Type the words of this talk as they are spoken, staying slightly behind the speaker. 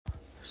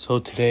So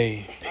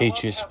today,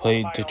 Patriots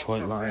played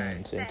Detroit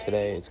Lions, and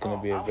today it's going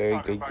to be a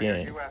very good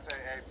game.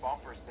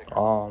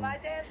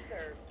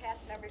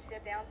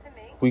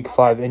 Week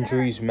 5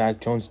 injuries: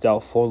 Mac Jones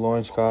doubtful,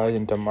 Lawrence Guy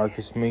and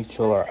DeMarcus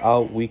Mitchell are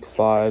out. Week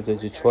 5, the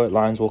Detroit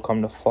Lions will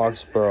come to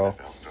Foxborough.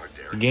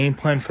 The game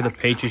plan for the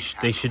Patriots: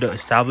 they should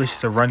establish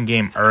the run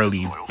game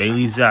early.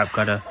 Bailey Zappe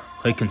gotta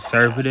play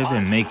conservative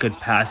and make good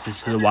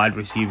passes to the wide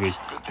receivers.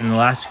 In the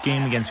last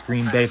game against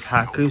Green Bay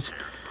Packers,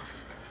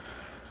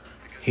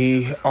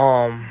 he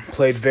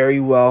played very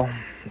well.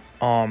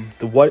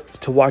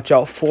 What to watch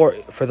out for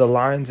the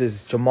Lions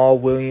is Jamal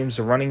Williams,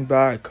 the running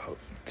back,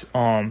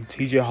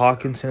 T.J.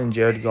 Hawkinson, and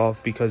Jared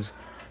Goff, because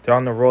they're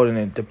on the road and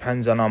it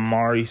depends on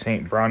Amari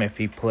St. Brown if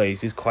he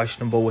plays. He's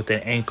questionable with an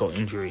ankle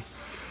injury.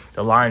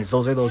 The Lions,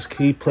 those are those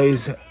key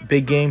plays.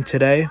 Big game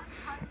today.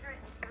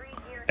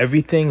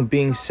 Everything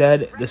being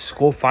said, the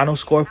final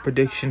score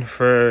prediction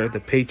for the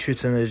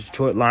Patriots and the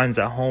Detroit Lions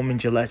at home in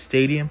Gillette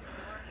Stadium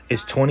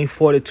is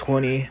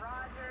 24-20.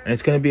 And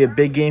it's going to be a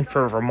big game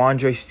for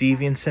Ramondre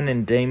Stevenson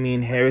and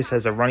Damian Harris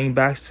as a running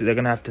backs. So they're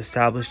going to have to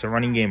establish the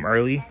running game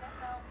early.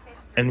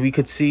 And we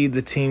could see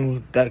the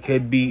team that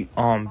could be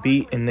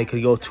beat, and they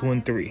could go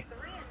 2-3.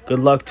 Good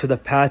luck to the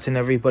Pats and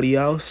everybody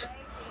else.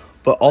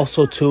 But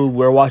also, too,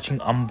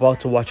 I'm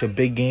about to watch a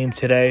big game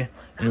today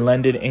in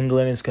London,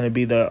 England. It's going to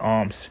be the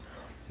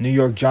New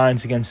York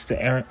Giants against the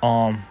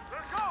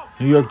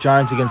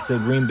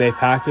Green Bay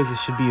Packers. It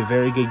should be a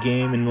very good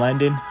game in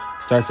London.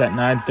 Starts at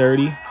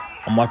 9:30.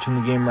 I'm watching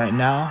the game right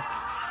now,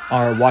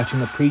 or watching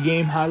the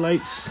pregame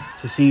highlights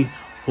to see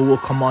who will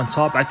come on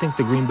top. I think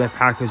the Green Bay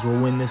Packers will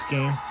win this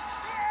game.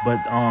 But,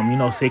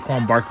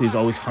 Saquon Barkley is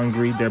always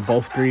hungry. They're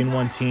both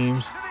 3-1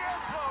 teams.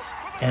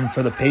 And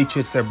for the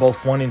Patriots, they're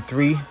both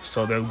 1-3,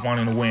 so they're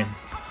wanting to win.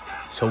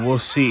 So we'll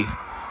see.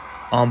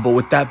 But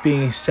with that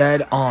being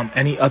said,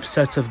 any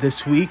upsets of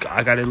this week,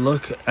 I got to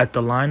look at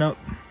the lineup,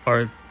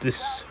 or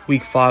this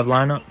week 5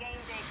 lineup.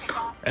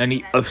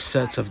 Any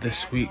upsets of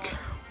this week?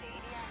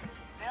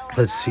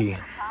 Let's see.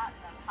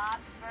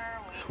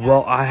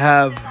 Well, I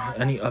have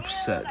any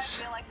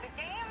upsets.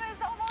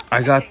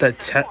 I got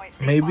that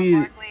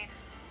maybe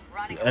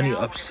any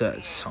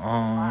upsets.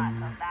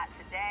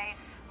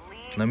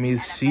 Let me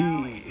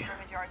see.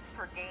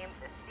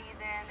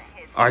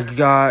 I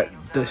got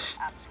this.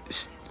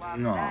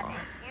 No.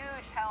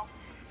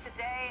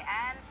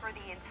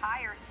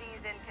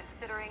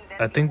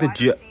 I think no.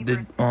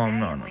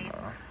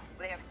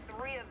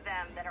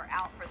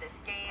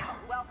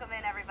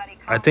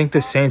 I think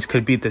the Saints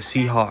could beat the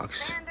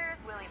Seahawks.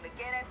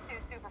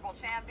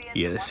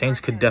 Yeah, the Saints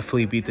could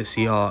definitely beat the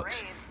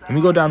Seahawks. Let me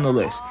go down the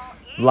list.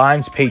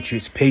 Lions,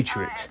 Patriots.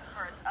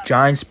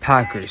 Giants,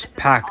 Packers.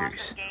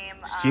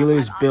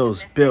 Steelers,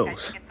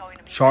 Bills.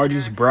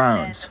 Chargers,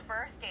 Browns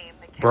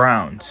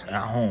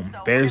at home.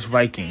 Bears,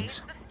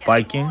 Vikings.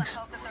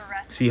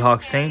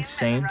 Seahawks,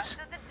 Saints.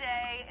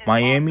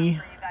 Miami,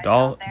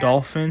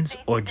 Dolphins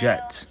or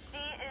Jets.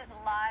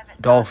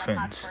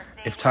 Dolphins.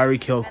 If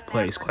Tyreek Hill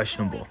plays,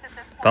 questionable.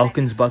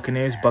 Falcons,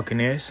 Buccaneers.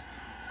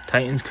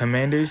 Titans,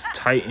 Commanders,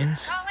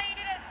 Titans.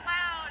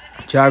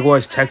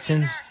 Jaguars,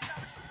 Texans.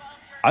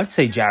 I'd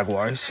say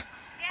Jaguars.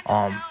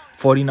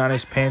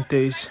 49ers,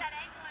 Panthers.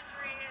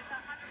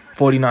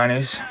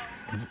 49ers.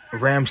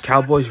 Rams,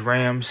 Cowboys,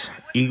 Rams.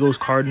 Eagles,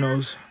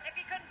 Cardinals.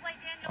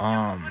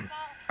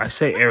 I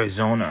say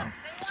Arizona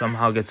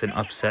somehow gets an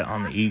upset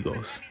on the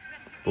Eagles.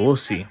 But we'll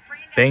see.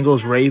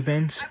 Bengals,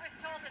 Ravens.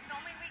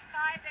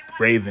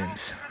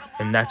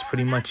 And that's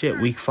pretty much it.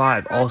 Week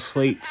 5, all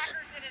slates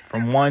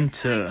from 1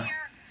 to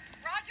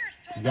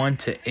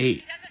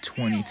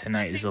 8:20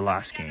 tonight is the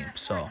last game.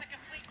 So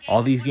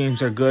all these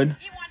games are good.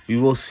 We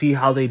will see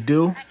how they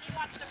do.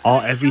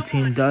 Every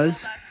team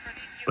does.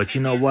 But you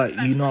know what?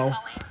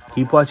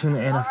 Keep watching the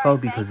NFL,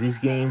 because these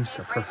games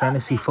for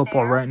fantasy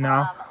football right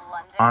now,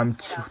 I'm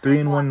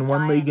 3-1 in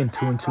one league and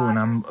 2-2, and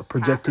I'm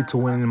projected to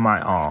win in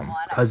my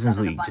cousin's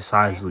league,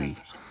 Josiah's league.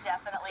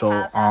 So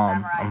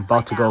I'm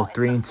about to go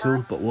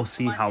 3-2, but we'll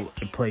see how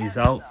it plays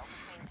out.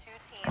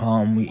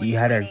 We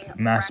had a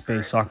Mass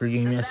Bay soccer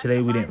game yesterday.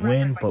 We didn't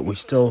win, but we're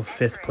still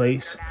 5th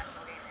place.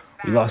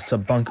 We lost to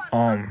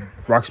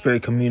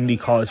Roxbury Community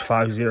College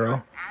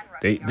 5-0.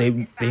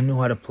 They knew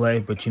how to play,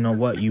 but you know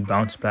what? You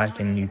bounce back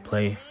and you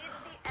play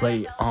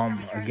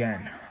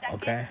again.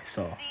 Okay,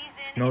 so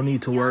no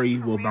need to worry.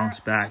 We'll bounce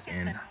back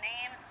and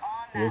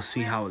we'll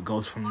see how it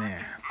goes from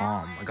there.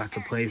 I got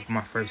to play for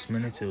my first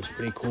minutes. It was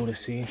pretty cool to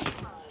see,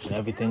 and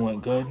everything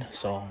went good.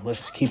 So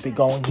let's keep it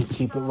going. Let's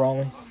keep it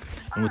rolling.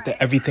 And with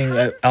everything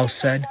else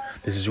said,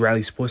 this is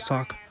Rally Sports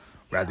Talk.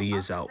 Rally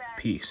is out.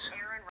 Peace.